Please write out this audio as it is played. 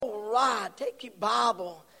right. Take your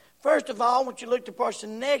Bible. First of all, I want you to look at the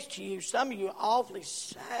person next to you. Some of you are awfully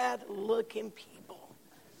sad-looking people.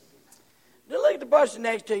 Then look at the person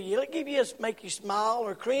next to you. It'll give you make you smile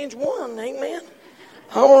or cringe one. Amen.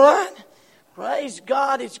 All right. Praise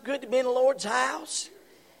God. It's good to be in the Lord's house.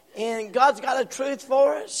 And God's got a truth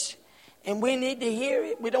for us. And we need to hear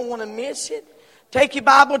it. We don't want to miss it. Take your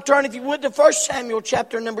Bible and turn, if you would, to 1 Samuel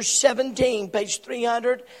chapter number 17, page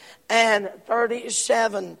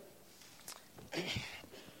 337.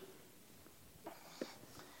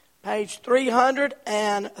 Page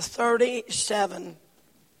 337.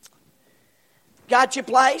 Got your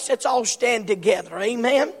place? Let's all stand together.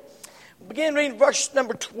 Amen. Begin reading verse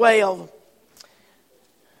number 12.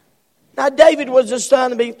 Now David was the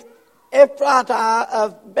son of Ephrathah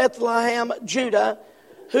of Bethlehem, Judah,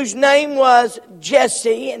 whose name was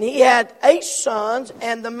Jesse, and he had 8 sons,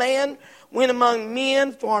 and the man went among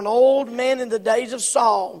men for an old man in the days of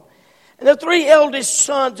Saul. And the 3 eldest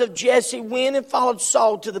sons of Jesse went and followed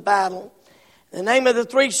Saul to the battle. The name of the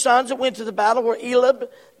 3 sons that went to the battle were Eliab,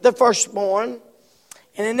 the firstborn,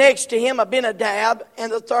 and the next to him Abinadab,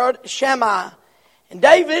 and the third Shammah. And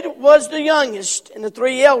David was the youngest, and the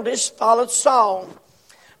 3 eldest followed Saul.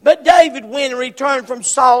 But David went and returned from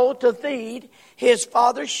Saul to feed his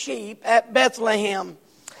father's sheep at Bethlehem.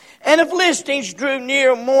 And the Philistines drew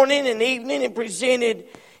near morning and evening and presented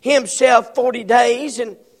himself 40 days.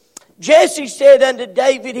 And Jesse said unto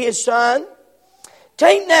David his son,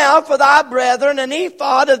 Take now for thy brethren an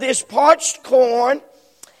ephod of this parched corn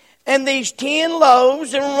and these 10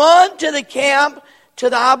 loaves, and run to the camp to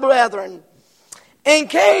thy brethren. And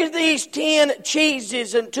carry these 10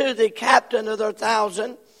 cheeses unto the captain of their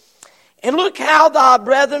 1,000. And look how thy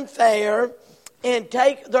brethren fare, and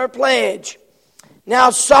take their pledge.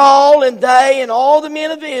 Now Saul and they and all the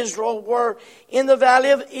men of Israel were in the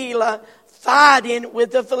valley of Elah, fighting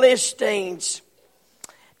with the Philistines.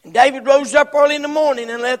 And David rose up early in the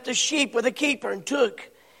morning and left the sheep with a keeper, and took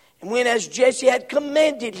and went as Jesse had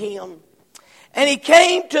commanded him. And he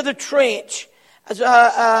came to the trench as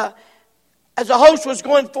the host was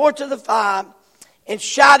going forth to the fight, and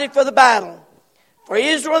shouted for the battle. For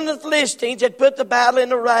Israel and the Philistines had put the battle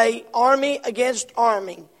in array, army against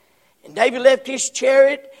army. And David left his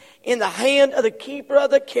chariot in the hand of the keeper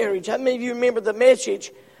of the carriage. How many of you remember the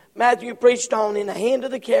message Matthew preached on, in the hand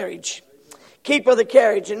of the carriage? Keeper of the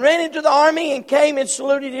carriage. And ran into the army, and came and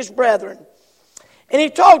saluted his brethren. And he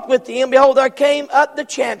talked with them. Behold, there came up the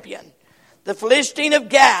champion, the Philistine of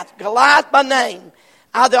Gath, Goliath by name,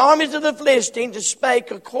 out of the armies of the Philistines, and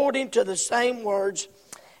spake according to the same words.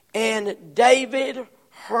 And David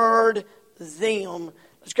heard them.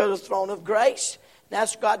 Let's go to the throne of grace. And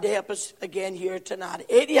ask God to help us again here tonight.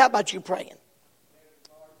 Eddie, how about you praying?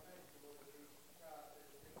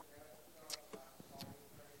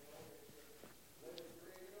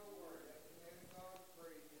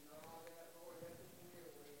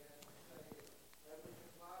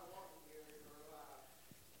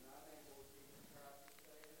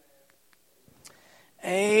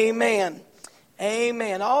 Amen.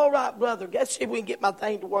 Amen. All right, brother. Let's see if we can get my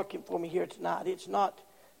thing to working for me here tonight. It's not,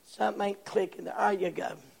 something ain't clicking. There you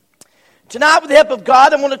go. Tonight, with the help of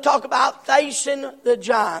God, I want to talk about facing the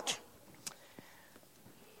giant.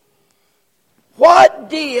 What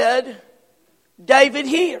did David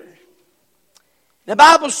hear? The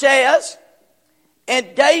Bible says,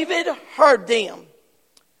 and David heard them.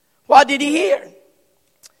 What did he hear?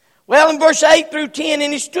 Well, in verse 8 through 10,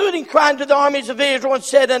 and he stood and cried to the armies of Israel, and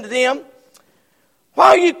said unto them,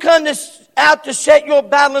 Why are you come out to set your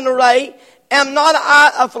battle in array? Am not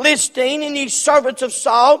I a Philistine, and ye servants of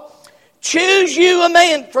Saul? Choose you a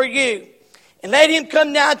man for you, and let him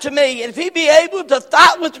come down to me. And if he be able to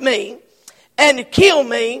fight with me, and to kill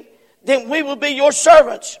me, then we will be your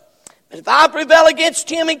servants. But if I prevail against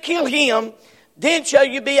him and kill him, then shall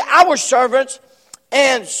you be our servants,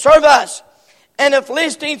 and serve us. And the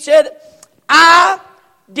Philistine said, I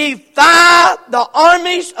defy the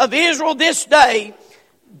armies of Israel this day.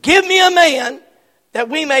 Give me a man that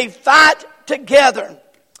we may fight together.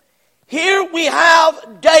 Here we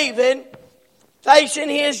have David facing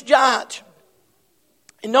his giant.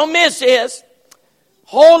 And don't miss this.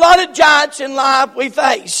 Whole lot of giants in life we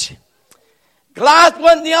face. Goliath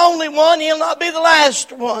wasn't the only one. He'll not be the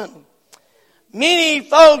last one. Many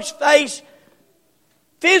folks face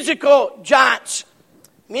physical giants.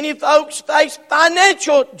 Many folks face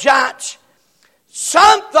financial giants.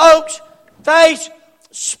 Some folks face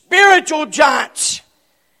spiritual giants.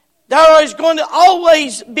 There is going to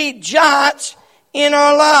always be giants in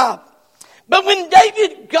our life. But when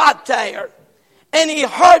David got there and he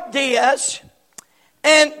heard this,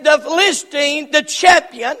 and the Philistine, the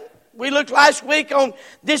champion, We looked last week on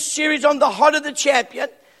this series on the heart of the champion.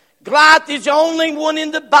 Goliath is the only one in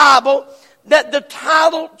the Bible that the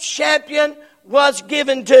title champion was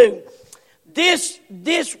given to. This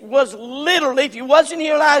was literally, if you wasn't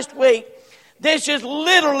here last week, this is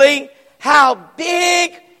literally how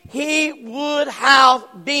big he would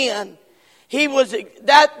have been. He was,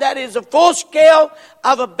 that is a full scale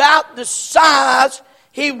of about the size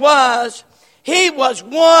he was. He was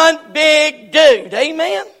one big dude.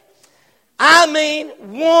 Amen? I mean,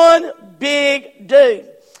 one big dude.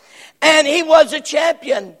 And he was a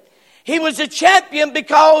champion. He was a champion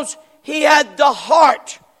because he had the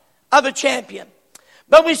heart of a champion.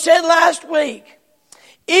 But we said last week,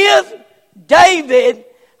 if David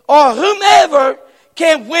or whomever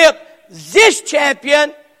can whip this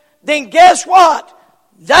champion, then guess what?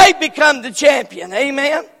 They become the champion.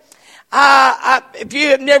 Amen? If you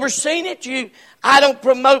have never seen it, I don't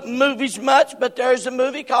promote movies much, but there's a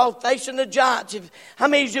movie called Facing the Giants. How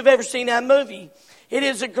many of you have ever seen that movie? It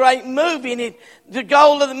is a great movie, and the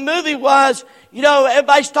goal of the movie was,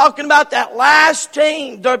 everybody's talking about that last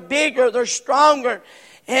team. They're bigger, they're stronger,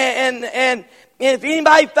 and if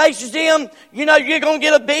anybody faces them, you're going to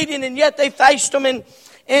get a beating, and yet they faced them and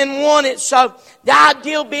won it. So the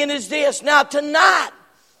ideal being is this. Now tonight,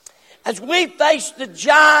 as we face the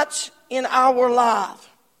giants in our life,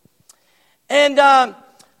 and I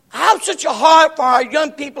have such a heart for our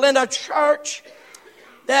young people in our church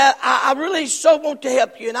that I really so want to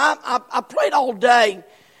help you. And I prayed all day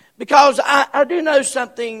because I do know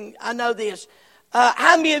something. I know this.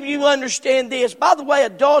 How many of you understand this? By the way,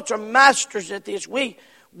 adults are masters at this. We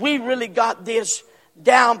really got this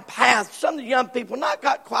down path. Some of the young people not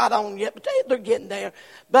got quite on yet, but they're getting there.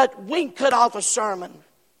 But we can cut off a sermon.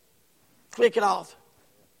 Click it off.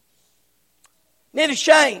 Isn't it a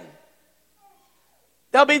shame?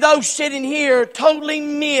 There'll be those sitting here totally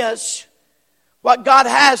miss what God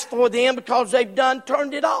has for them because they've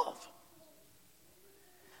turned it off.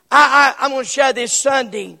 I'm going to share this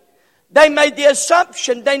Sunday. They made the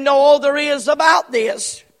assumption they know all there is about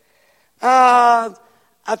this. A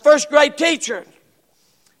first grade teacher,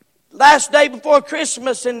 last day before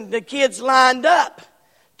Christmas, and the kids lined up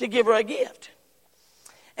to give her a gift.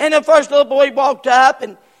 And the first little boy walked up,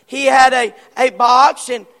 and he had a box,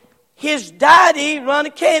 and his daddy run a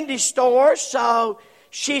candy store, so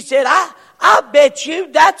she said, I bet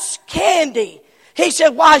you that's candy. He said,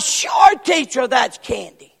 why, sure, teacher, that's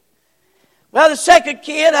candy. Well, the second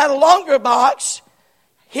kid had a longer box.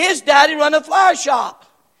 His daddy run a flower shop.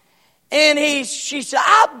 And she said,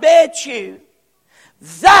 I bet you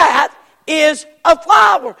that is a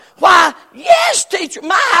flower. Why, yes, teacher,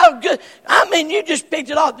 my, how good. I mean, you just picked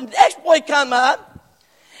it off. The next boy come up,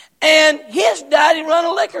 and his daddy run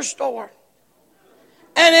a liquor store.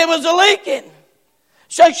 And it was a leaking.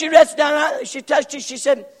 So she reached down, she touched it, she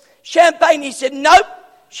said, champagne. He said, nope.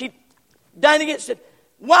 She done it again, said,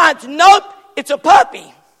 wine. Nope, it's a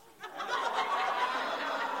puppy.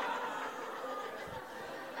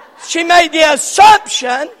 She made the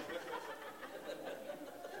assumption,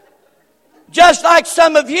 just like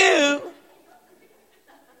some of you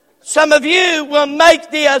will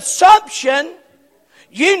make the assumption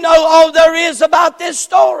you know all there is about this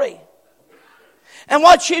story. And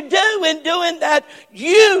what you do in doing that,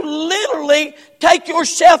 you literally take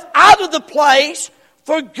yourself out of the place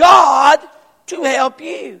for God to help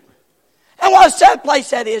you. And what a sad place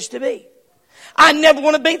that is to be. I never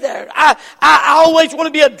want to be there. I always want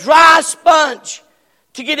to be a dry sponge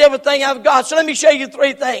to get everything out of God. So let me show you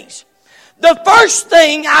three things. The first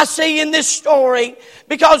thing I see in this story,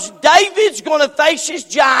 because David's going to face his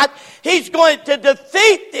giant, he's going to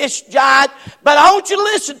defeat this giant, but I want you to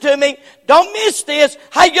listen to me. Don't miss this.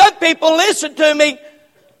 Hey, young people, listen to me.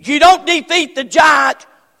 You don't defeat the giant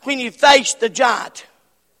when you face the giant.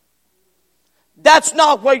 That's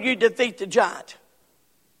not where you defeat the giant.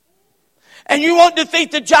 And you won't defeat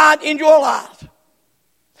the giant in your life.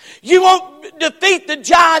 You won't defeat the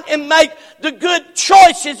giant and make the good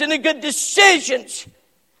choices and the good decisions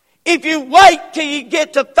if you wait till you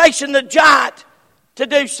get to facing the giant to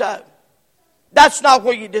do so. That's not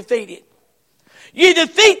where you defeat it. You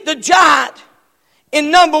defeat the giant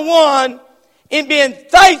in number one, in being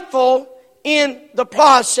faithful in the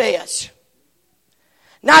process.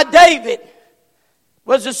 Now David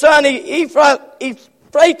was the son of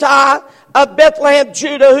Ephrathah of Bethlehem,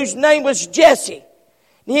 Judah, whose name was Jesse.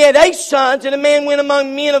 He had 8 sons, and a man went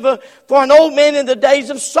among men for an old man in the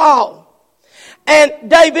days of Saul. And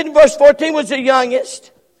David, verse 14, was the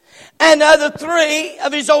youngest. And the other 3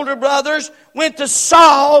 of his older brothers went to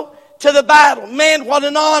Saul to the battle. Man, what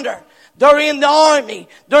an honor. They're in the army.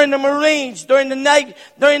 They're in the Marines. They're in the Navy.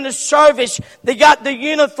 They're in the service. They got the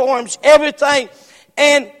uniforms, everything.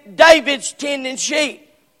 And David's tending sheep.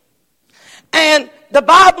 And the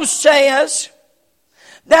Bible says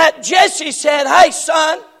that Jesse said, hey,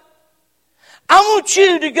 son, I want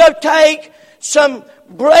you to go take some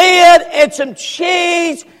bread and some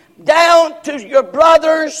cheese down to your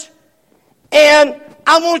brothers, and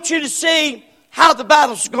I want you to see how the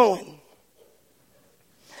battle's going.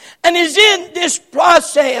 And it's in this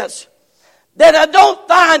process that I don't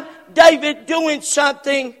find David doing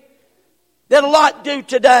something that a lot do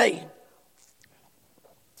today.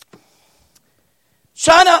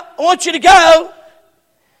 Son, I want you to go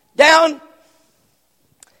down.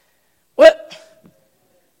 Well,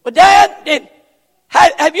 Dad,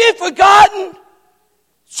 have you forgotten?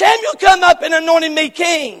 Samuel come up and anointed me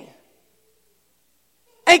king.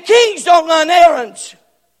 And kings don't run errands.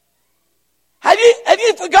 Have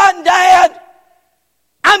you forgotten, Dad?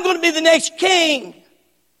 I'm going to be the next king.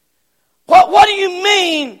 What do you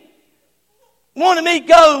mean wanting me to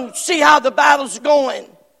go see how the battle's going?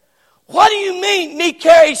 What do you mean me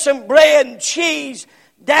carry some bread and cheese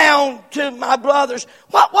down to my brothers?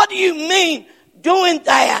 What do you mean doing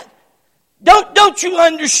that? Don't you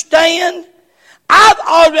understand? I've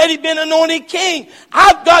already been anointed king.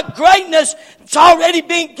 I've got greatness. It's already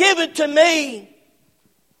been given to me.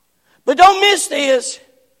 But don't miss this.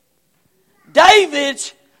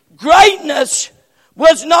 David's greatness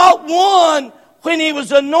was not won when he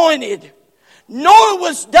was anointed. Nor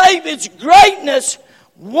was David's greatness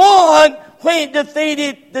won when he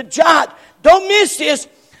defeated the giant. Don't miss this.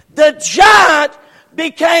 The giant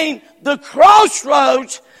became the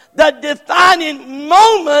crossroads, the defining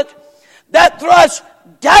moment that thrust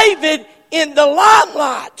David in the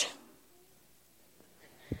limelight.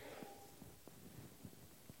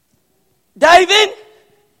 David,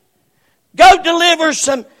 go deliver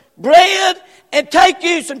some bread and take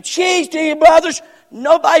you some cheese to your brothers.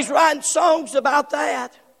 Nobody's writing songs about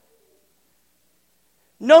that.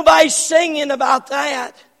 Nobody's singing about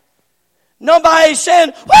that. Nobody's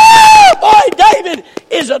saying, "Whoa, boy, David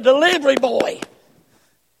is a delivery boy."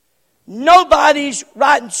 Nobody's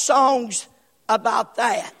writing songs about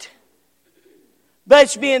that. But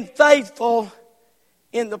it's being faithful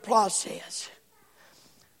in the process.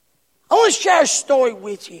 I want to share a story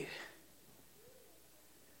with you.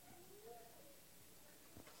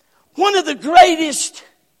 One of the greatest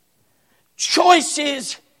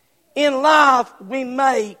choices in life we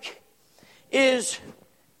make is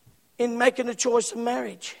in making a choice of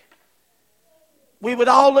marriage. We would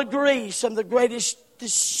all agree some of the greatest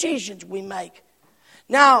decisions we make.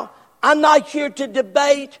 Now, I'm not here to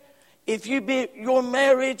debate if your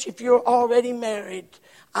marriage, if you're already married.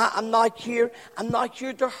 I'm not here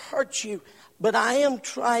to hurt you, but I am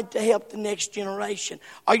trying to help the next generation.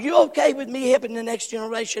 Are you okay with me helping the next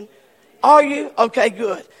generation? Are you? Okay,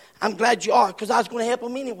 good. I'm glad you are, because I was going to help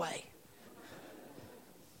them anyway.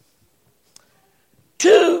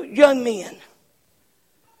 Two young men,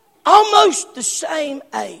 almost the same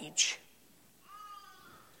age,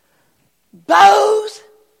 both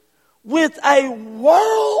with a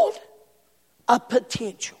world of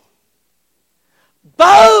potential.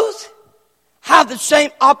 Both have the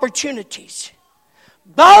same opportunities.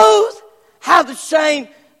 Both have the same,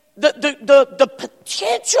 the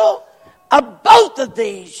potential of both of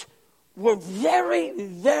these were very,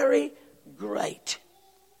 very great.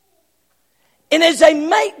 And as they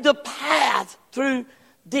make the path through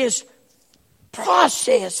this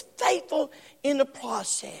process, faithful in the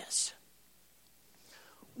process,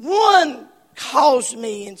 one calls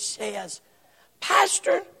me and says,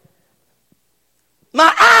 "Pastor,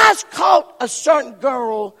 my eyes caught a certain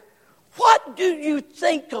girl. What do you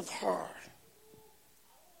think of her?"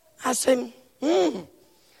 I said,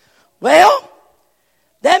 well,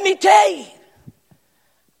 let me tell you.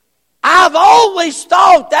 I've always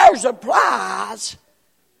thought there's a prize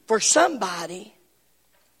for somebody.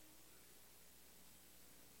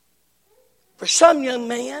 For some young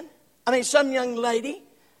man, some young lady,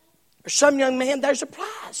 or some young man, there's a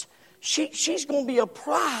prize. She's going to be a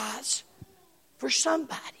prize for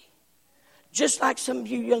somebody. Just like some of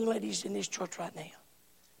you young ladies in this church right now.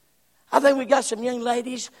 I think we got some young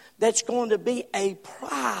ladies that's going to be a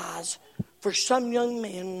prize for some young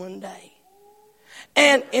man one day.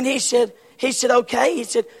 And he said, okay.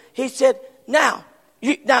 He said, now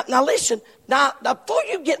listen, now before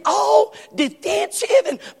you get all defensive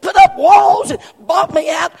and put up walls and bark me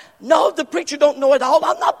out. No, the preacher don't know it all.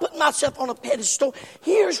 I'm not putting myself on a pedestal.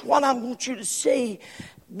 Here's what I want you to see.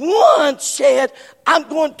 One said, I'm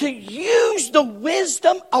going to use the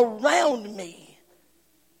wisdom around me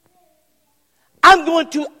I'm going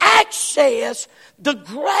to access the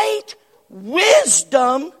great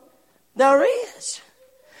wisdom there is.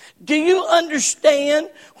 Do you understand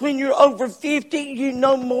when you're over 50, you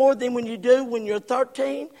know more than when you do when you're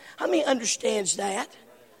 13? How many understands that?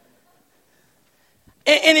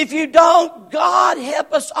 And if you don't, God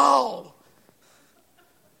help us all.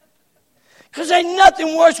 Because ain't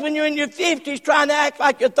nothing worse when you're in your 50s trying to act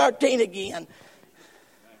like you're 13 again.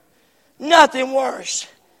 Nothing worse.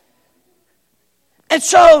 And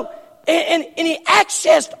so, and he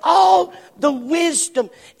accessed all the wisdom.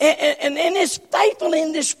 And is faithful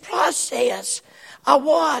in this process. I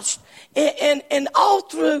watched. And all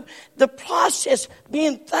through the process,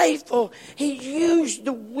 being faithful, he used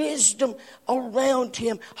the wisdom around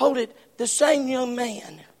him. Hold it, the same young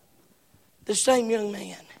man. The same young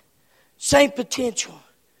man. Same potential.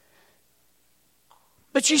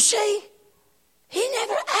 But you see, he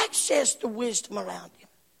never accessed the wisdom around him.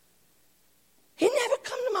 He never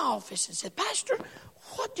come to my office and said, Pastor,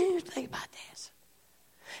 what do you think about this?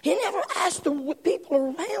 He never asked the people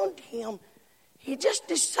around him. He just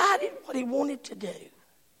decided what he wanted to do.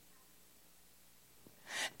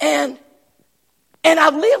 And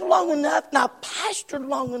I've lived long enough, and I've pastored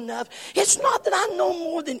long enough. It's not that I know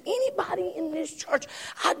more than anybody in this church.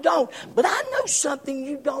 I don't. But I know something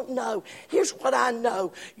you don't know. Here's what I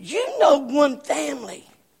know. You know one family.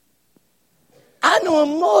 I know a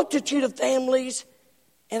multitude of families,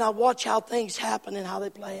 and I watch how things happen and how they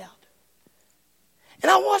play out. And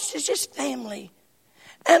I watch this family.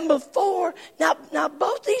 And before, now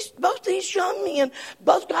both these young men,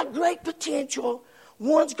 both got great potential.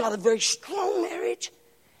 One's got a very strong marriage,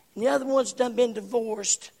 and the other one's done been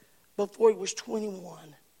divorced before he was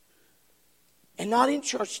 21. And not in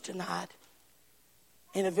church tonight,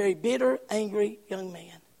 and a very bitter, angry young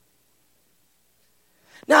man.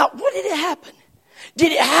 Now, what did it happen?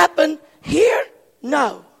 Did it happen here?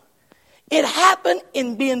 No. It happened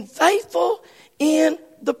in being faithful in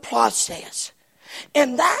the process.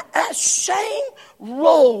 And that same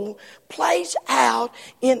role plays out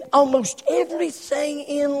in almost everything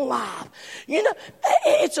in life. You know,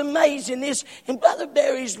 it's amazing this, and Brother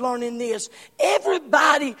Barry's learning this.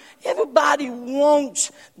 Everybody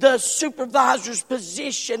wants the supervisor's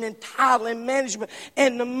position and title and management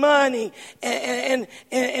and the money and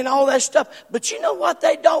all that stuff. But you know what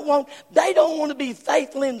they don't want? They don't want to be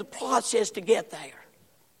faithful in the process to get there.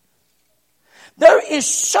 There is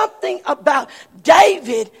something about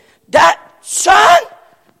David that, son,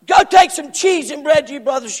 go take some cheese and bread to your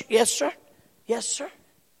brothers. Yes, sir. Yes, sir.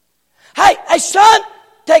 Hey, son,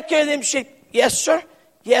 take care of them sheep. Yes, sir.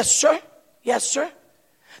 Yes, sir. Yes, sir.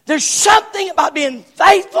 There's something about being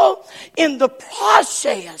faithful in the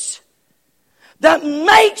process that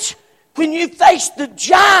makes, when you face the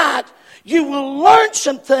giant, you will learn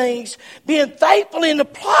some things being faithful in the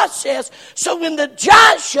process. So when the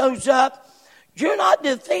giant shows up, you're not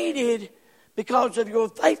defeated because of your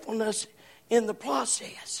faithfulness in the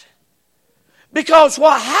process. Because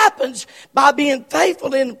what happens by being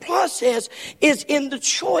faithful in the process is in the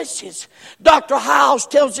choices. Dr. Howes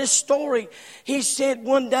tells this story. He said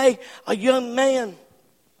one day a young man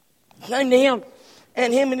came to him,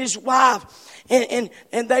 and him and his wife, and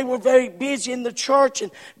they were very busy in the church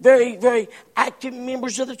and very, very active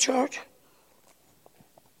members of the church.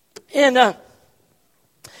 And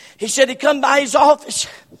he said he come by his office,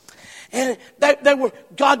 and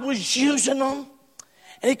God was using them.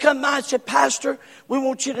 And he come by and said, Pastor, we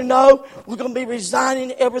want you to know we're going to be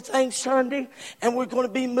resigning everything Sunday, and we're going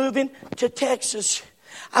to be moving to Texas.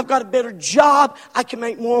 I've got a better job. I can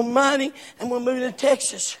make more money, and we're moving to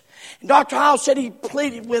Texas. And Dr. Howell said he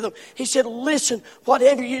pleaded with him. He said, listen,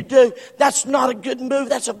 whatever you do, that's not a good move.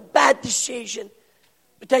 That's a bad decision.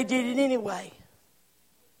 But they did it anyway.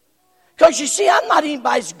 Because you see, I'm not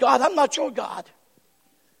anybody's God. I'm not your God.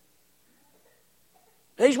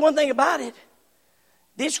 There's one thing about it.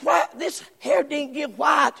 This hair didn't get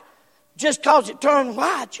white just because it turned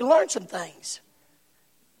white. You learn some things.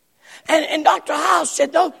 And Dr. House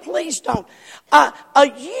said, no, please don't. A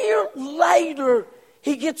year later,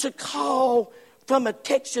 he gets a call from a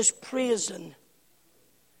Texas prison.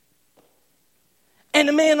 And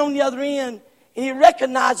the man on the other end, and he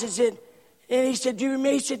recognizes it. And he said, do you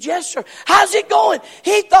remember? He said, yes, sir. How's it going?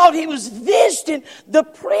 He thought he was visiting the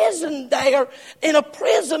prison there in a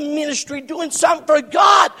prison ministry doing something for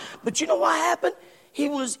God. But you know what happened? He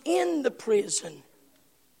was in the prison.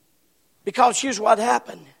 Because here's what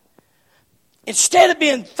happened. Instead of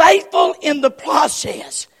being faithful in the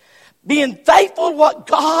process, being faithful in what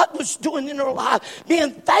God was doing in their life,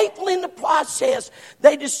 being faithful in the process,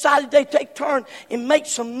 they decided they'd take turn and make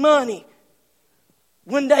some money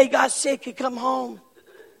One day he got sick. He come home.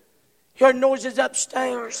 He heard noises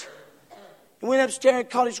upstairs. He went upstairs and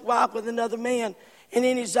caught his wife with another man. And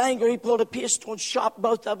in his anger, he pulled a pistol and shot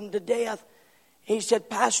both of them to death. And he said,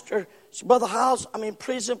 Pastor, Brother Hiles, I'm in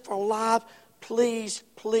prison for life. Please,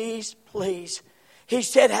 please, please. He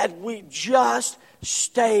said, had we just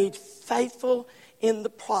stayed faithful in the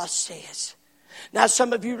process. Now,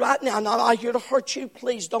 some of you right now, I'm not here to hurt you.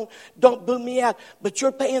 Please don't boo me out. But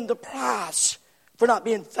you're paying the price for not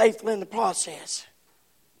being faithful in the process.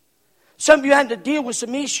 Some of you had to deal with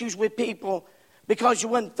some issues with people because you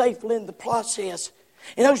weren't faithful in the process.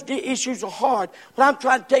 And those issues are hard. But I'm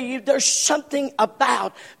trying to tell you, there's something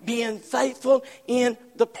about being faithful in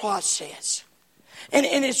the process. And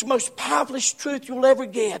it's the most powerfulest truth you'll ever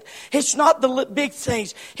get. It's not the big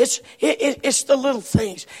things. It's the little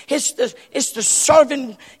things. It's the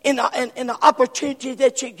serving in the opportunity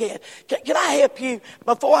that you get. Can I help you?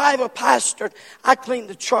 Before I ever pastored, I cleaned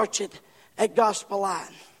the church at Gospel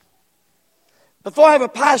Line. Before I ever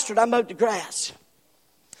pastored, I mowed the grass.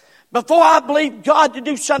 Before I believed God to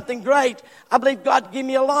do something great, I believed God to give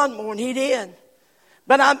me a lawnmower, and He did.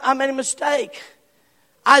 But I made a mistake.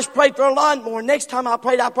 I just prayed for a lawnmower. Next time I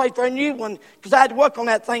prayed for a new one because I had to work on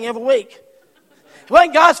that thing every week. It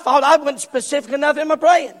wasn't God's fault. I wasn't specific enough in my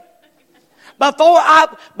praying.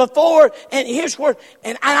 And here's where,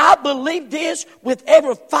 and I believe this with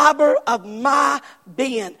every fiber of my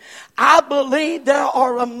being. I believe there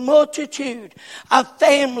are a multitude of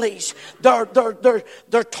families. They're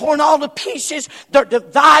torn all to pieces. They're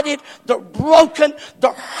divided. They're broken.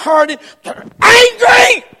 They're hurting. They're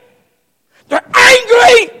angry. They're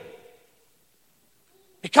angry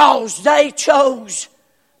because they chose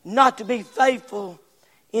not to be faithful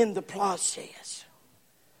in the process.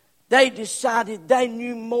 They decided they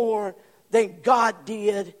knew more than God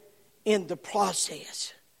did in the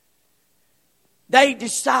process. They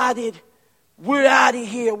decided, we're out of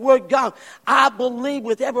here, we're gone. I believe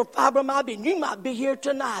with every fiber of my being, you might be here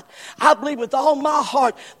tonight. I believe with all my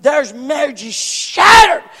heart, there's marriages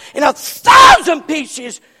shattered in 1,000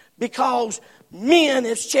 pieces because men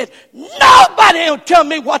have said, nobody will tell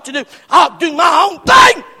me what to do. I'll do my own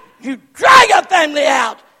thing. You drag a family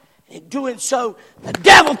out. In doing so, the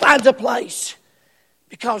devil finds a place.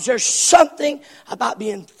 Because there's something about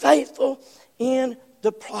being faithful in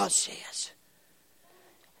the process.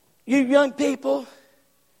 You young people,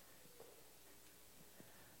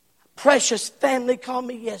 precious family called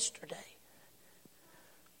me yesterday.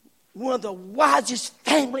 One of the wisest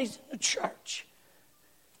families in the church.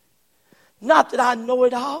 Not that I know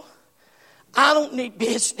it all. I don't need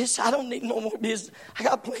business. I don't need no more business. I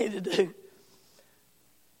got plenty to do.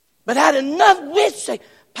 But I had enough wisdom to say,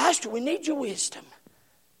 Pastor, we need your wisdom.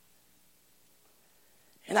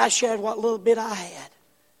 And I shared what little bit I had.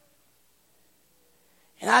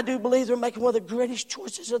 And I do believe they're making one of the greatest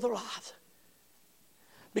choices of their lives.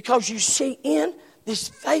 Because you see, in this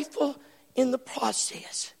faithful in the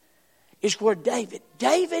process is where David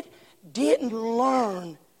didn't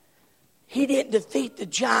learn. He didn't defeat the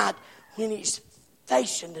giant when he's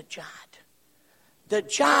facing the giant. The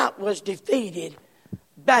giant was defeated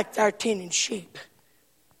back there tending sheep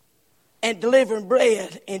and delivering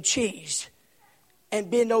bread and cheese and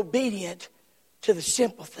being obedient to the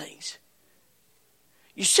simple things.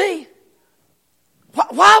 You see,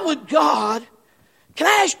 why would God, can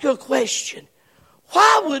I ask you a question?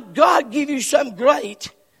 Why would God give you something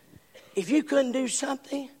great if you couldn't do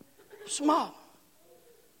something small?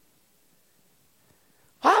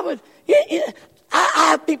 Why would, I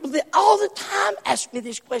have people that all the time ask me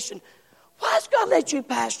this question. Why does God let you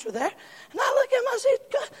pastor there? And I look at him and I say,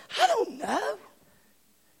 God, I don't know.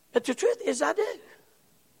 But the truth is I do.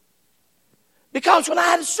 Because when I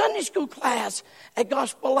had a Sunday school class at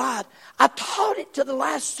Gospel Light, I taught it to the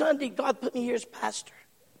last Sunday God put me here as pastor.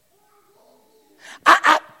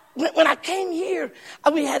 When I came here,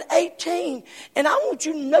 we had 18. And I want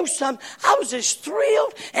you to know something. I was as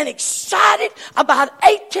thrilled and excited about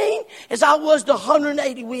 18 as I was the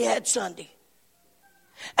 180 we had Sunday.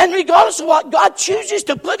 And regardless of what God chooses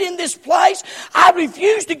to put in this place, I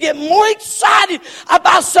refuse to get more excited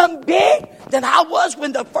about something big than I was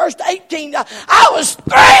when the first 18, I was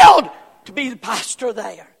thrilled to be the pastor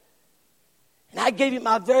there. And I gave it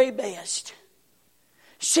my very best.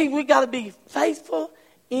 See, we got to be faithful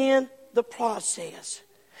in the process.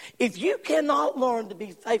 If you cannot learn to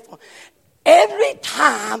be faithful, every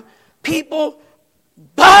time people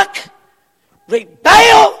buck,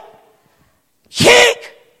 rebel,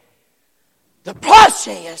 kick the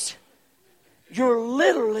process, you're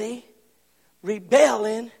literally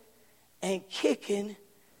rebelling and kicking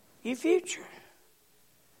your future.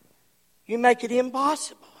 you make it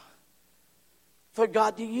impossible for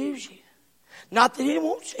God to use you. Not that He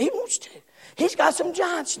wants to. He's got some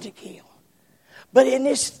giants to kill. But in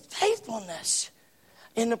His faithfulness,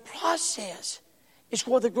 in the process, is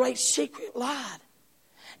where the great secret lied.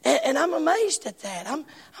 And I'm amazed at that. I'm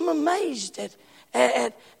amazed at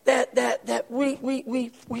that we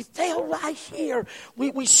fail right here.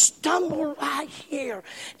 We stumble right here.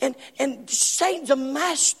 And Satan's a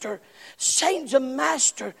master. Satan's a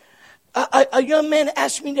master. A young man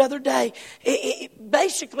asked me the other day,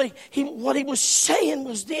 basically, what he was saying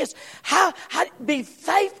was this: how be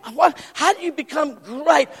faithful? How do you become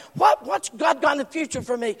great? What's God got in the future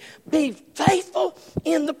for me? Be faithful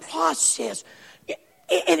in the process.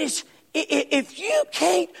 It is. If you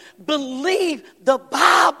can't believe the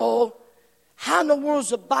Bible, how in the world is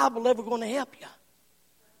the Bible ever going to help you?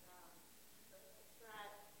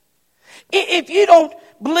 If you don't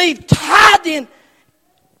believe tithing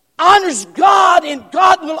honors God and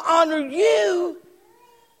God will honor you,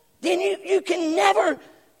 then you can never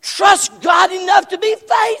trust God enough to be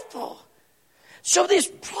faithful. So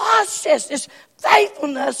this process, this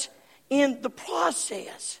faithfulness in the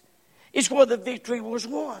process is where the victory was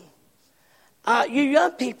won. You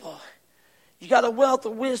young people, you got a wealth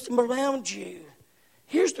of wisdom around you.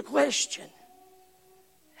 Here's the question: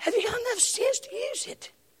 have you got enough sense to use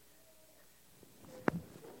it?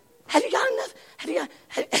 Have you got enough?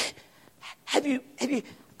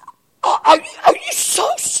 Are you so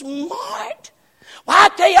smart? Well, I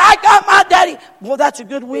tell you, I got my daddy. Well, that's a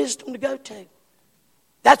good wisdom to go to.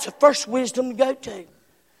 That's the first wisdom to go to.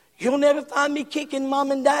 You'll never find me kicking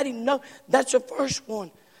mom and daddy. No, that's the first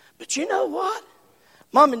one. But you know what?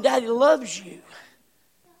 Mom and daddy loves you.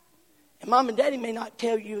 And mom and daddy may not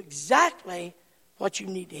tell you exactly what you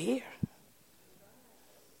need to hear.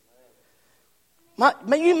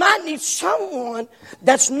 You might need someone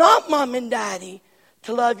that's not mom and daddy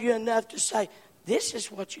to love you enough to say, this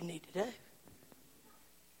is what you need to do.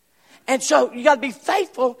 And so you got to be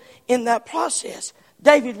faithful in that process.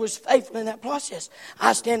 David was faithful in that process.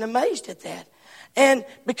 I stand amazed at that. And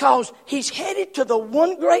because he's headed to the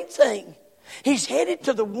one great thing. He's headed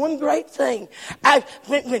to the one great thing.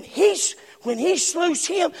 When he slews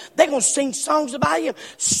him, they're going to sing songs about him.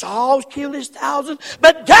 Saul's killed his thousands,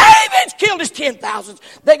 but David's killed his 10,000s.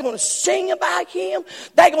 They're going to sing about him.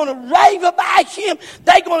 They're going to rave about him.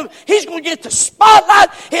 He's going to get the spotlight.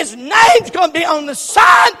 His name's going to be on the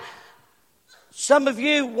sign. Some of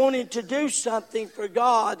you wanted to do something for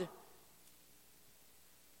God,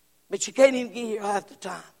 but you can't even get here half the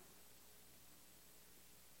time.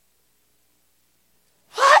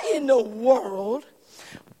 Why in the world?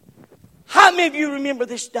 How many of you remember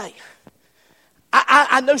this day?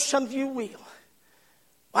 I know some of you will.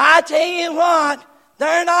 Well, I tell you what,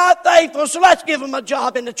 they're not faithful, so let's give them a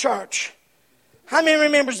job in the church. How many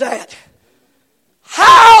remembers that?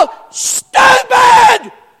 How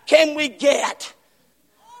stupid can we get?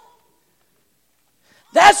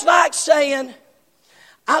 That's like saying,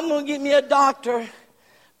 I'm going to get me a doctor,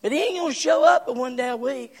 but he ain't going to show up but one day a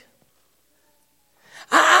week.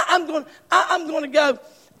 I'm going to go.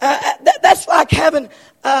 That's like having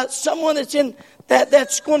someone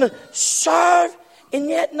that's going to serve and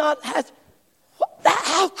yet not have.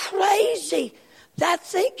 How crazy that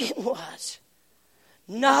thinking was.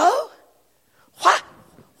 No. Why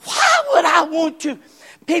would I want to?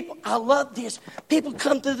 People, I love this. People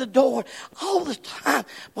come through the door all the time.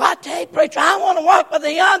 Well, I tell you, preacher, I want to walk with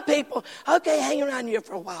the young people. Okay, hang around here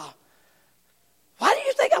for a while. Why do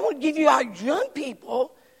you think I want to give you our young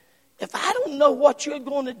people if I don't know what you're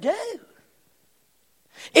going to do?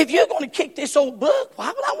 If you're going to kick this old book,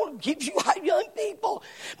 why would I want to give you our young people?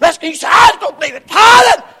 But you say, I just don't believe it.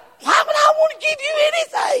 Tyler, why would I want to give you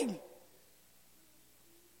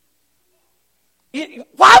anything?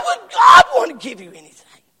 Why would God want to give you anything?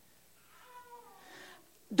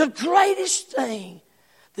 The greatest thing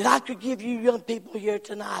that I could give you young people here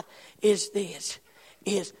tonight is this,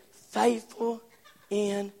 is faithful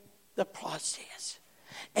in the process.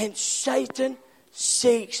 And Satan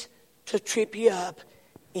seeks to trip you up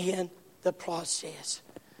in the process.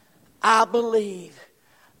 I believe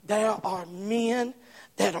there are men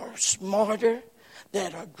that are smarter,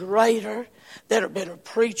 that are greater, that are better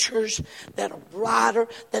preachers, that are brighter,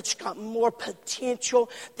 that's got more potential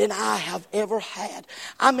than I have ever had.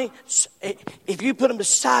 I mean, if you put them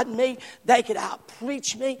beside me, they could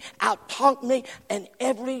out-preach me, out-talk me in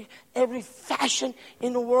every fashion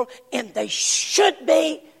in the world, and they should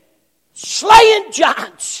be slaying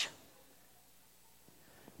giants.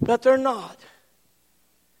 But they're not.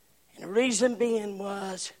 And the reason being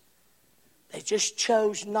was they just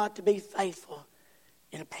chose not to be faithful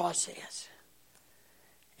in a process.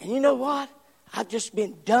 And you know what? I've just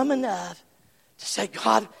been dumb enough to say,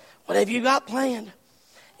 God, whatever you got planned,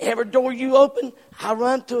 every door you open, I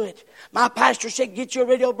run through it. My pastor said, get your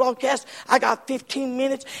radio broadcast. I got 15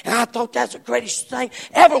 minutes, and I thought that's the greatest thing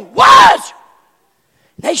ever was.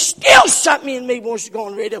 They still something in me wants to go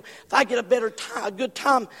on radio. If I get a good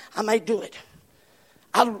time, I may do it.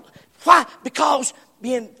 Why? Because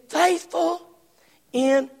being faithful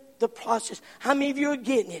in the process. How many of you are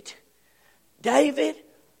getting it? David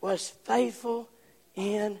was faithful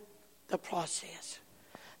in the process.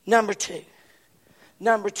 Number two.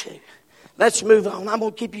 Let's move on. I'm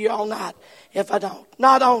going to keep you all night if I don't.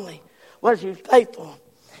 Not only was he faithful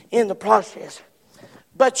in the process,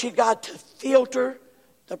 but you got to filter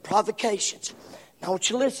the provocations. Now, I want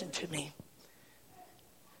you to listen to me.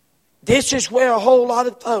 This is where a whole lot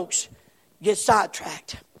of folks get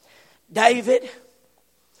sidetracked. David's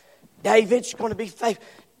going to be faithful.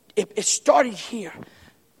 It started here.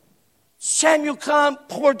 Samuel come,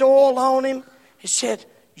 poured the oil on him. He said,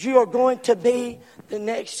 you are going to be the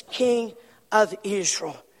next king of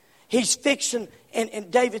Israel. He's fixing,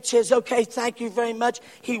 and David says, okay, thank you very much.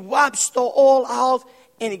 He wipes the oil off,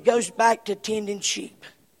 and he goes back to tending sheep.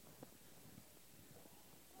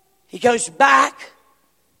 He goes back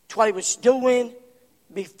to what he was doing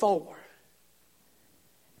before.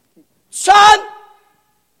 Son,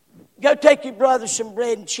 go take your brother some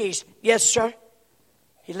bread and cheese. Yes, sir.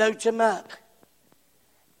 He loads him up.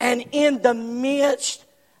 And in the midst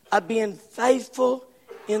of being faithful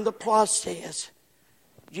in the process,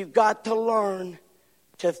 you've got to learn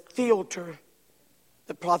to filter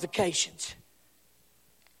the provocations.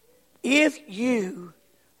 If you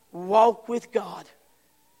walk with God,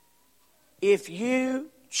 if you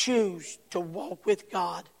choose to walk with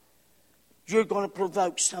God, you're going to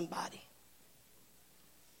provoke somebody.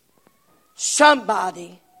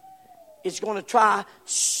 Somebody is going to try.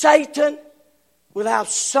 Satan will have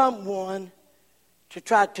someone to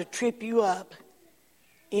try to trip you up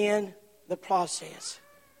in the process.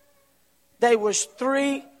 There was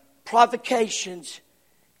 3 provocations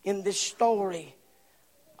in this story.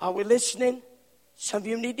 Are we listening? Some of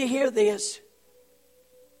you need to hear this.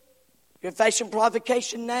 You're facing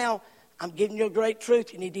provocation now. I'm giving you a great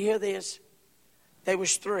truth. You need to hear this. There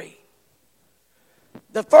was 3.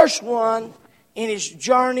 The first one, in his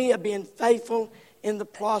journey of being faithful in the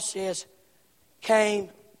process, came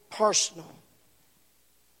personal.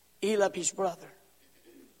 Eliab, his brother.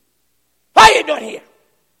 What are you doing here?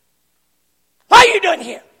 What are you doing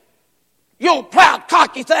here? You old proud,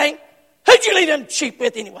 cocky thing. Who'd you leave them sheep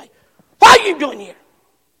with anyway? What are you doing here?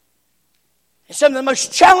 And some of the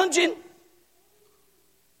most challenging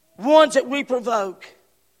ones that we provoke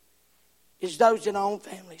is those in our own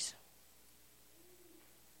families.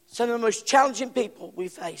 Some of the most challenging people we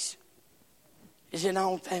face is in our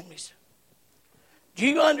own families. Do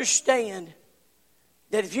you understand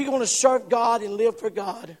that if you're going to serve God and live for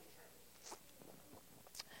God,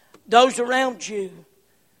 those around you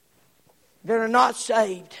that are not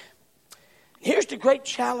saved, here's the great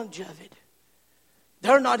challenge of it.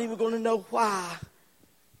 They're not even going to know why,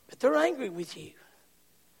 but they're angry with you.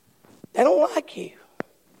 They don't like you.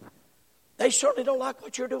 They certainly don't like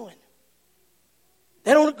what you're doing.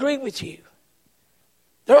 They don't agree with you.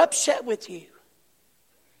 They're upset with you.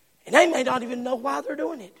 And they may not even know why they're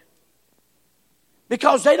doing it.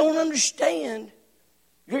 Because they don't understand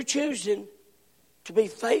you're choosing to be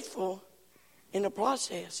faithful in the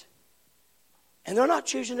process. And they're not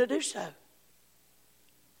choosing to do so.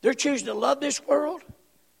 They're choosing to love this world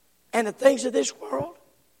and the things of this world.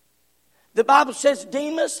 The Bible says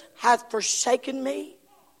Demas hath forsaken me.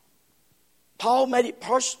 Paul made it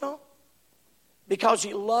personal because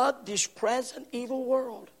he loved this present evil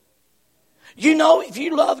world. You know, if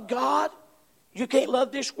you love God, you can't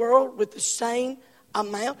love this world with the same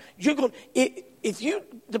amount.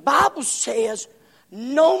 The Bible says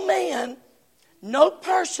no man, no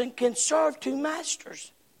person can serve 2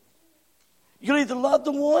 masters. You'll either love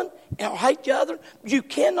the one or hate the other. You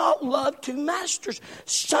cannot love 2 masters.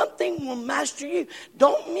 Something will master you.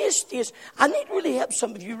 Don't miss this. I need to really help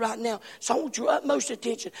some of you right now, so I want your utmost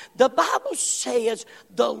attention. The Bible says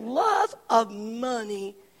the love of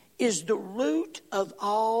money is the root of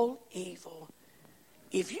all evil.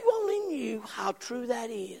 If you only knew how true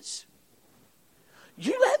that is.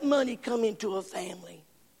 You let money come into a family.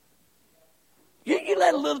 You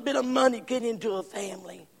let a little bit of money get into a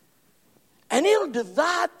family. And it'll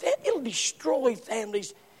divide, it'll destroy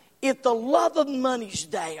families if the love of money's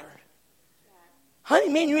there. Honey,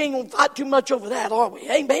 man, you ain't going to fight too much over that, are we?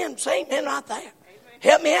 Amen. Say amen right there. Amen.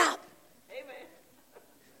 Help me out. Amen.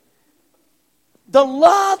 the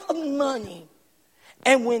love of money.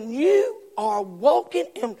 And when you are walking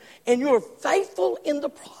and you're faithful in the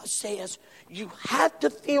process, you have to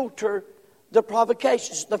filter the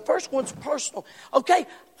provocations. The first one's personal. Okay,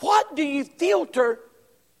 what do you filter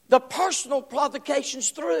the personal provocations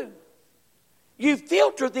through? You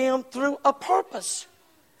filter them through a purpose.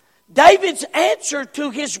 David's answer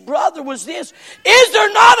to his brother was this: is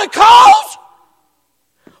there not a cause?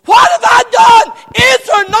 What have I done? Is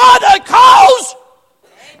there not a cause?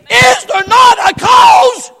 Is there not a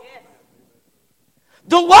cause?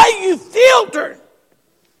 The way you filter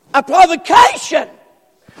a provocation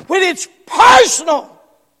when it's personal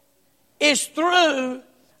is through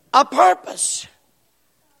a purpose.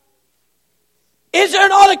 Is there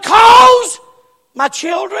not a cause, my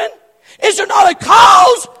children? Is there not a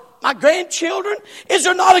cause, my grandchildren? Is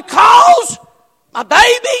there not a cause, my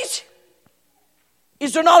babies?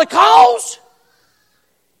 Is there not a cause?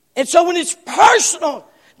 And so when it's personal,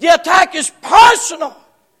 the attack is personal.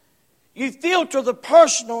 You filter the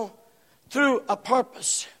personal through a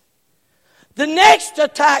purpose. The next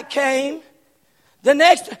attack came.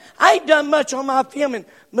 I ain't done much on my filming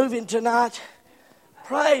moving tonight.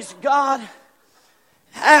 Praise God.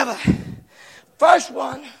 First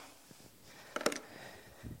one.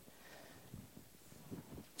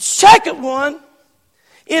 Second one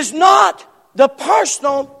is not the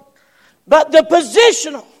personal, but the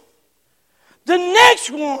positional. The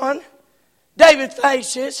next one David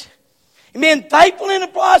faces, being faithful in the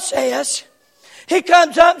process, he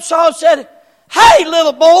comes up and Saul said, hey,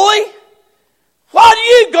 little boy, what are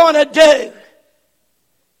you going to do?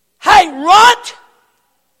 Hey, runt.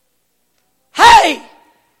 Hey,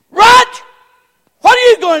 runt. What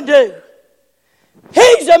are you going to do?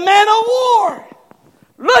 He's a man of war.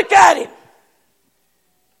 Look at him.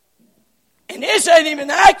 And this ain't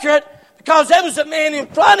even accurate because there was a man in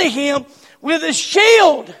front of him with a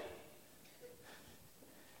shield.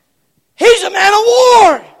 He's a man of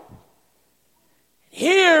war.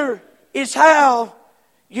 Here is how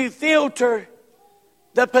you filter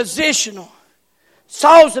the positional.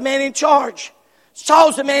 Saul's the man in charge.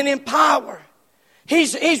 Saul's the man in power.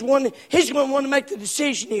 He's going to want to make the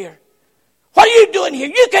decision here. What are you doing here?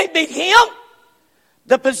 You can't beat him.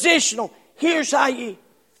 The positional. Here's how you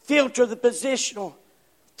filter the positional.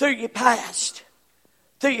 Through your past.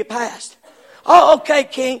 Through your past. Oh, okay,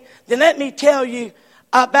 King. Then let me tell you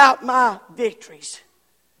about my victories.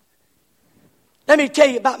 Let me tell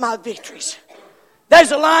you about my victories.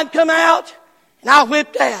 There's a lion come out, and I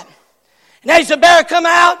whipped that. And there's a bear come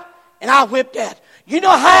out, and I whipped that. You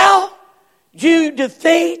know how you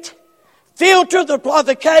filter the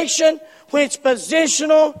provocation when it's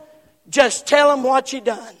positional? Just tell them what you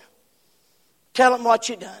done. Tell them what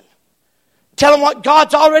you done. Tell them what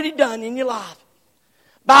God's already done in your life.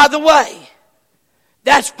 By the way,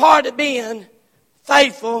 that's part of being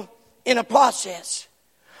faithful in a process.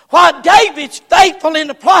 While David's faithful in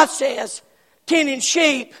the process, tending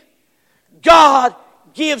sheep, God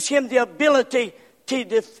gives him the ability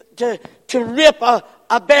to rip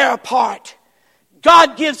a bear apart.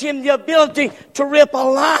 God gives him the ability to rip a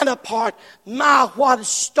lion apart. My, what a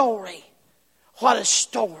story. What a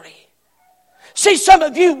story. See, some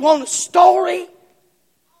of you want a story,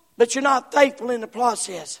 but you're not faithful in the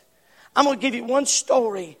process. I'm going to give you one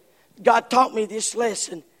story. God taught me this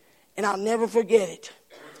lesson, and I'll never forget it.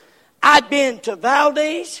 I'd been to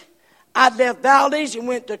Valdez. I'd left Valdez and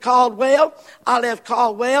went to Caldwell. I left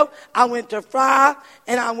Caldwell. I went to Fry,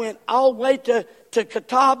 and I went all the way to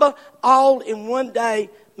Catawba, all in one day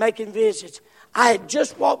making visits. I had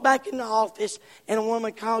just walked back in the office, and a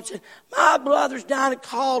woman called and said, my brother's down at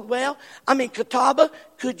Catawba.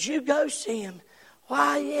 Could you go see him?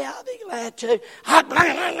 Why, yeah, I'll be glad to.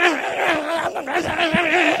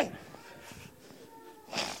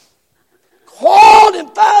 Quarreled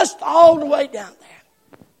and fussed all the way down there.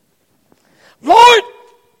 Lord,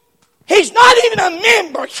 he's not even a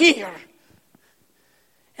member here.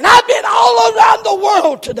 And I've been all around the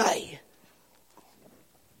world today.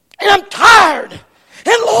 And I'm tired.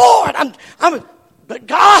 And Lord, but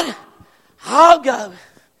God, I'll go.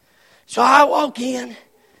 So I walk in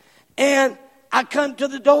and I come to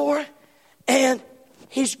the door and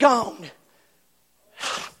he's gone.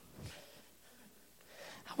 I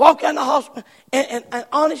walk in the hospital and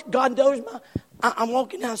honest, God knows I'm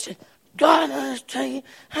walking down and said, God, I just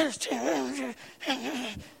tell you.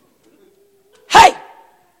 Hey,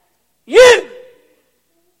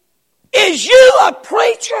 is you a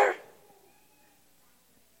preacher?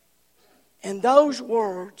 And those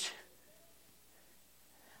words,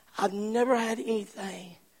 I've never had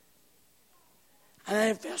anything. And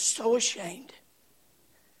I felt so ashamed.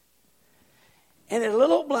 And a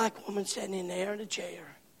little black woman sitting in there in a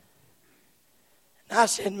chair. And I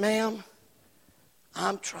said, ma'am,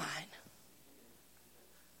 I'm trying.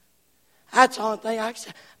 That's the only thing I can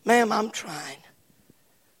say. Ma'am, I'm trying.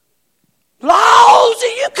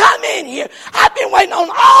 Losey, you come in here. I've been waiting on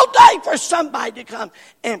all day for somebody to come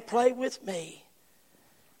and pray with me.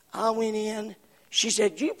 I went in. She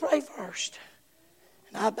said, you pray first.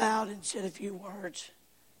 And I bowed and said a few words.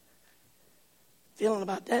 Feeling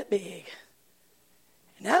about that big.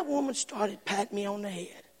 And that woman started patting me on the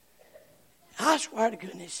head. I swear to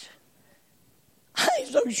goodness, I ain't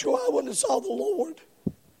so sure I wouldn't have saw the Lord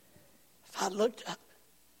if I looked up.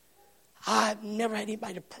 I've never had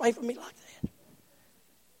anybody to pray for me like that.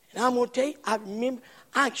 And I'm going to tell you,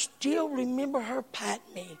 I still remember her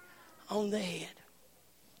patting me on the head.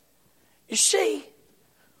 You see,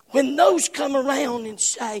 when those come around and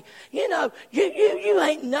say, you know, you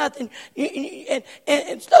ain't nothing, and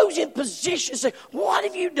those in position say, what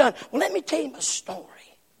have you done? Well, let me tell you my story.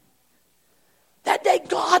 That day,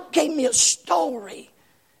 God gave me a story.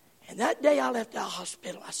 And that day I left the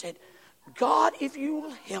hospital, I said, God, if you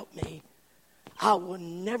will help me, I will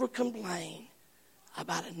never complain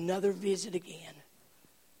about another visit again.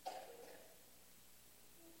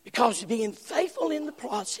 Because being faithful in the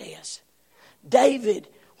process, David,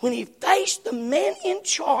 when he faced the man in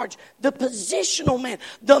charge, the positional man,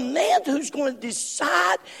 the man who's going to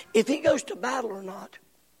decide if he goes to battle or not,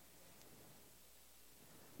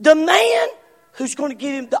 the man who's going to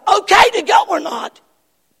give him the okay to go or not,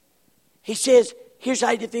 he says, here's how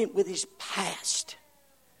he defeated him with his past.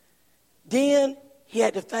 Then he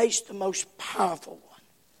had to face the most powerful one.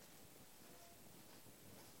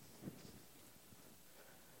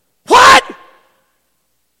 What?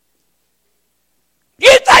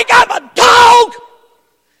 You think I'm a dog?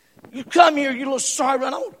 You come here, you little sorry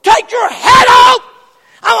run. I'm going to take your head off.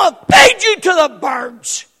 I'm going to feed you to the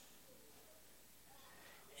birds.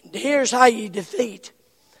 And here's how you defeat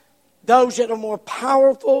those that are more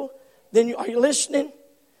powerful than you. Are you listening?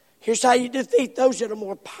 Here's how you defeat those that are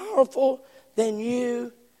more powerful than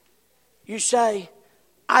you. You say,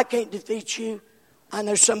 I can't defeat you. I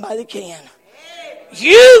know somebody that can.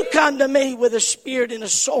 You come to me with a spear and a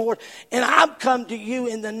sword, and I've come to you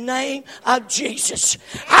in the name of Jesus.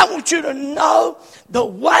 I want you to know the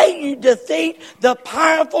way you defeat the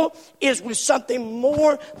powerful is with something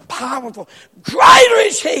more powerful. Greater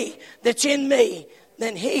is he that's in me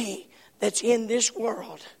than he that's in this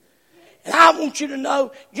world. And I want you to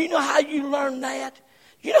know, you know how you learn that?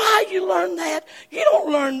 You know how you learn that? You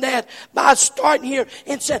don't learn that by starting here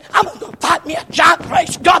and saying, I'm going to go fight me a giant,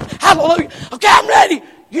 praise God, hallelujah. Okay, I'm ready.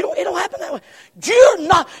 It don't happen that way.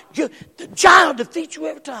 The giant will defeat you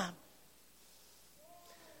every time.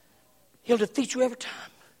 He'll defeat you every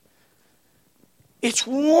time. It's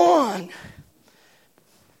one.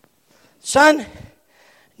 Son,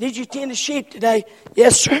 need you to tend the sheep today?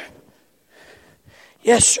 Yes, sir.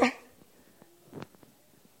 Yes, sir.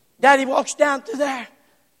 Daddy walks down through there.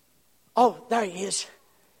 Oh, there he is.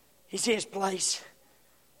 He's in his place.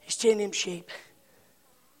 He's tending them sheep.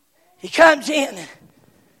 He comes in, and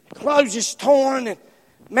clothes is torn, and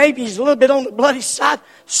maybe he's a little bit on the bloody side.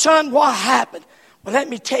 Son, what happened? Well, let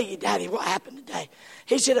me tell you, Daddy, what happened today.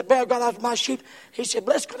 He said, a bear got after my sheep. He said,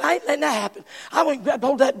 bless God, I ain't letting that happen. I went and grabbed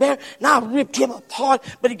hold of that bear, and I ripped him apart,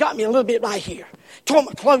 but he got me a little bit right here. Tore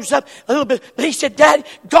my clothes up a little bit. But he said,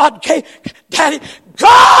 God gave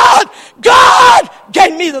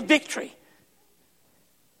me the victory.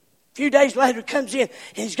 A few days later, he comes in, and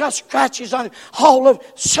he's got scratches on him all over.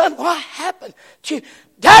 Son, what happened to you?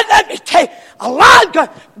 Dad, let me tell you, a lion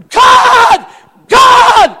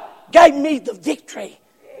God gave me the victory.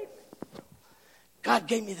 God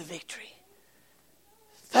gave me the victory.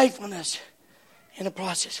 Faithfulness in the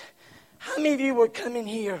process. How many of you were coming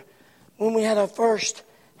here when we had our first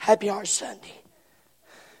Happy Heart Sunday?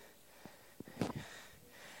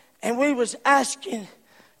 And we was asking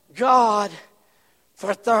God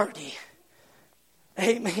for 30.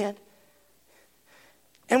 Amen.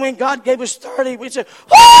 And when God gave us 30, we said,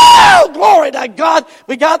 oh, glory to God,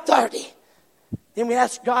 we got 30. Then we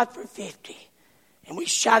asked God for 50. And we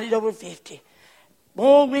shouted over 50.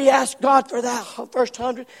 Boy, we asked God for that first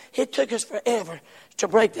 100. It took us forever to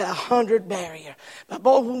break that 100 barrier. But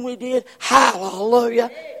boy, when we did, hallelujah.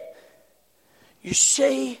 You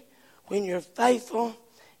see, when you're faithful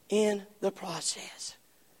in the process,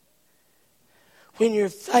 when you're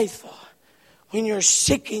faithful, when you're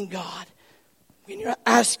seeking God, when you're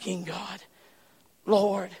asking God,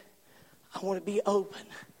 Lord, I want to be open.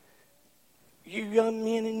 You young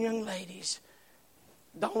men and young ladies,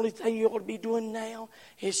 the only thing you ought to be doing now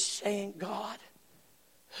is saying, God,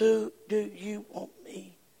 Who do you want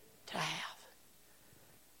me to have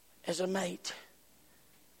as a mate?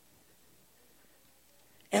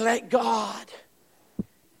 And let God,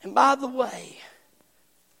 and by the way,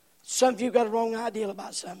 some of you got a wrong idea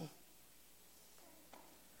about something.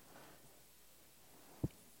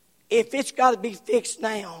 If it's got to be fixed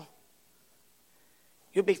now,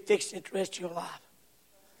 you'll be fixing it the rest of your life.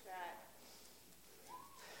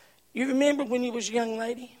 You remember when you was a young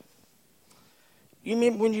lady? You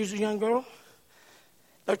remember when you was a young girl?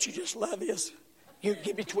 Don't you just love this? You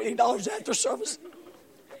give me $20 after service.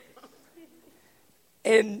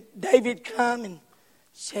 And David come and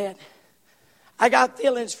said, I got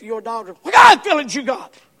feelings for your daughter. What kind of feelings you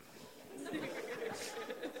got?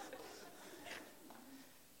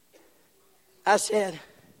 I said,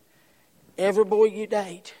 every boy you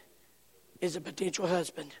date is a potential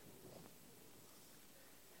husband.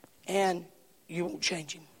 And you won't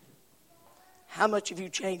change him. How much have you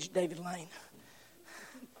changed David Lane?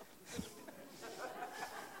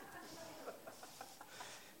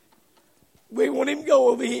 We want him to go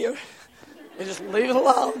over here and just leave it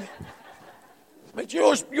alone. But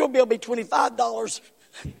your bill will be $25.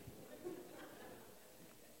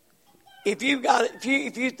 If you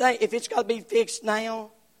think if it's got to be fixed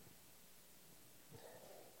now,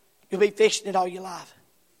 you'll be fixing it all your life.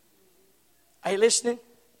 Are you listening?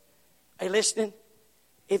 Are you listening?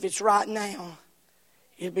 If it's right now,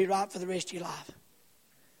 it'll be right for the rest of your life.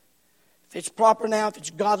 If it's proper now, if it's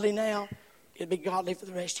godly now, it'll be godly for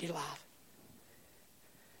the rest of your life.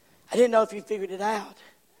 I didn't know if you figured it out.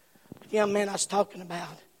 The young man I was talking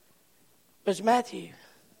about was Matthew.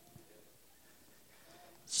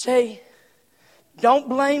 See, don't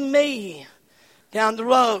blame me down the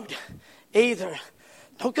road either.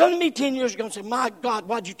 Don't come to me 10 years ago and say, my God,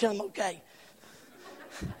 why'd you tell him okay?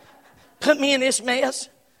 Put me in this mess.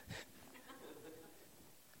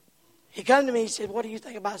 He came to me and said, what do you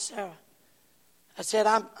think about Sarah? I said,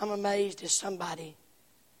 I'm amazed if somebody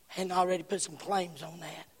hadn't already put some claims on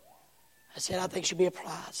that. I said, I think she'll be a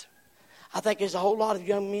prize. I think there's a whole lot of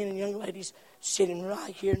young men and young ladies sitting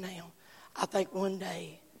right here now. I think one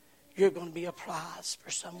day you're going to be a prize for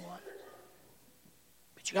someone.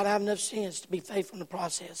 But you got to have enough sense to be faithful in the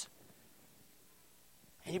process.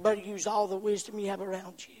 And you better use all the wisdom you have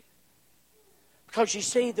around you. Because you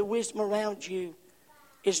see, the wisdom around you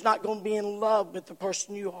is not going to be in love with the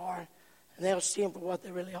person you are. And they'll see them for what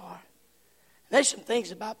they really are. And there's some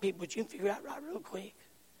things about people that you can figure out right real quick.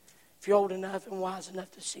 If you're old enough and wise enough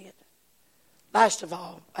to see it. Last of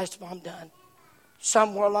all, I'm done.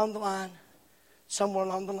 Somewhere along the line,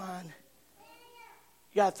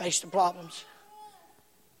 you got to face the problems.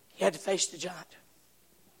 You had to face the giant.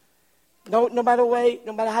 No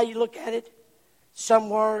matter how you look at it,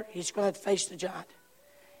 somewhere he's going to have to face the giant.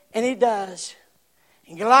 And he does.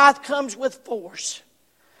 And Goliath comes with force.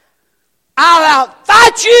 I'll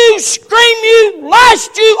outfight you, scream you,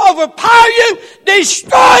 last you, overpower you,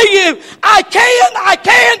 destroy you. I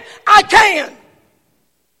can.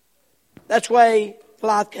 That's why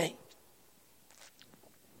Goliath came.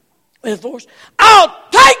 With force. I'll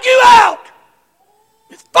take you out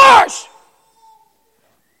with force.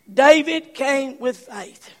 David came with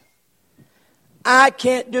faith. I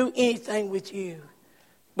can't do anything with you,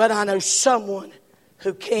 but I know someone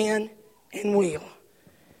who can and will.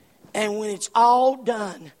 And when it's all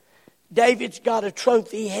done, David's got a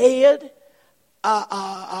trophy head,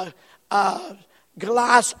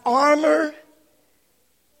 Goliath's armor,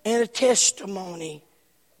 and a testimony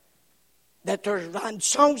that they're writing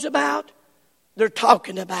songs about, they're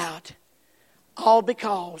talking about. All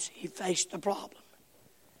because he faced the problem.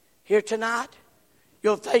 Here tonight,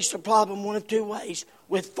 you'll face the problem one of two ways.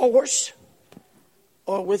 With force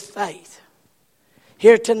or with faith.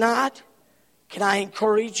 Here tonight, can I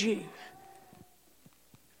encourage you?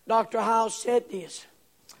 Dr. Howell said this.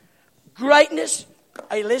 Greatness,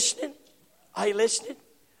 are you listening? Are you listening?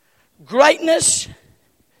 Greatness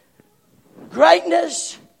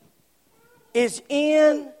is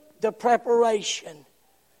in the preparation,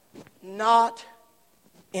 not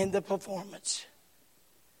in the performance.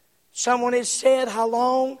 Someone has said, how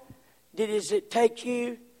long does it take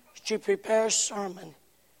you to prepare a sermon?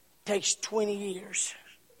 It takes 20 years.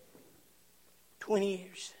 20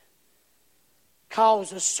 years.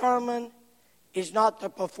 Because a sermon is not the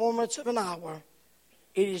performance of an hour.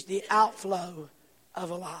 It is the outflow of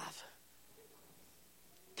a life.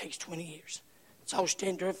 It takes 20 years. Let's all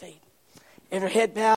stand to our feet. Every head bowed.